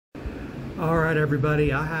All right,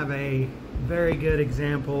 everybody, I have a very good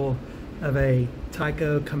example of a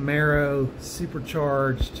Tyco Camaro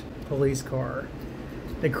supercharged police car.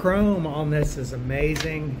 The chrome on this is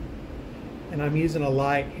amazing, and I'm using a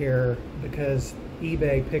light here because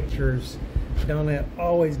eBay pictures don't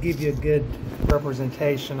always give you a good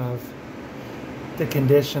representation of the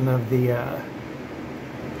condition of the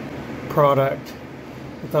product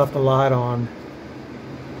without the light on.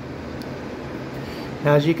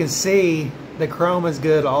 Now, as you can see, the chrome is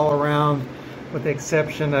good all around with the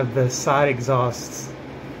exception of the side exhausts.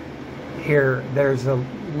 Here, there's a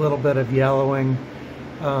little bit of yellowing,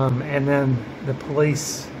 and then the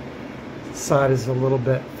police side is a little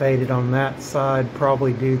bit faded on that side,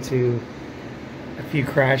 probably due to a few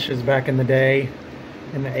crashes back in the day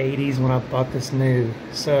in the 80s when I bought this new.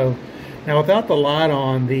 So now without the light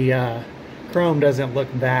on, the chrome doesn't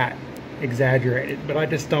look that exaggerated, but I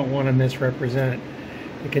just don't want to misrepresent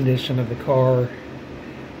the condition of the car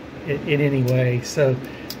in any way. So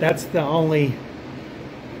that's the only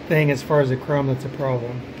thing as far as the chrome that's a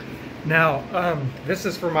problem. Now, this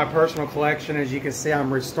is for my personal collection. As you can see,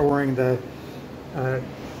 I'm restoring the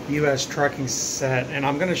US Trucking set, and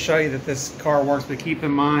I'm going to show you that this car works, but keep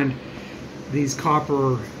in mind these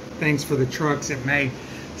copper things for the trucks, it may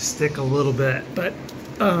stick a little bit, but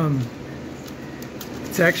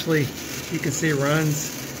it's actually, you can see,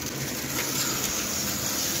 runs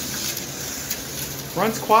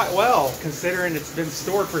quite well considering it's been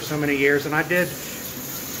stored for so many years. And I did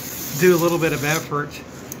do a little bit of effort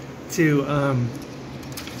to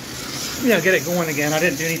get it going again. I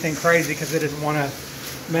didn't do anything crazy because I didn't want to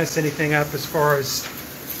mess anything up as far as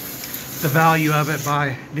the value of it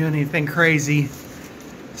by doing anything crazy.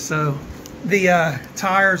 So the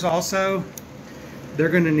tires also, they're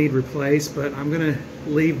going to need replaced, but I'm going to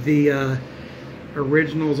leave the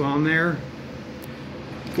originals on there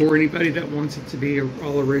for anybody that wants it to be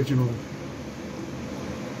all original.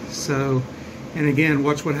 So, and again,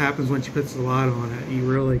 watch what happens once you put the light on it. You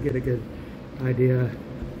really get a good idea.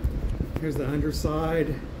 Here's the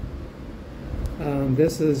underside.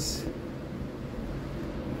 This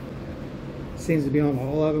seems to be on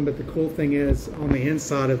all of them, but the cool thing is on the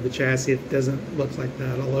inside of the chassis it doesn't look like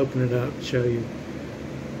that. I'll open it up and show you.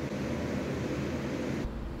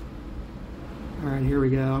 Alright, here we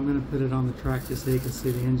go. I'm going to put it on the track just so you can see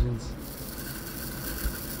the engines.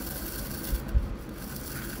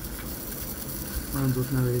 Runs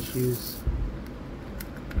with no issues.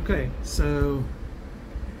 Okay, so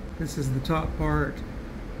this is the top part.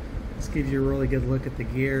 This gives you a really good look at the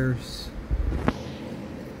gears.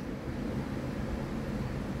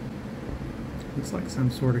 Looks like some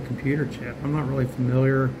sort of computer chip. I'm not really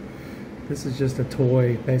familiar. This is just a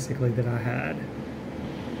toy basically that I had.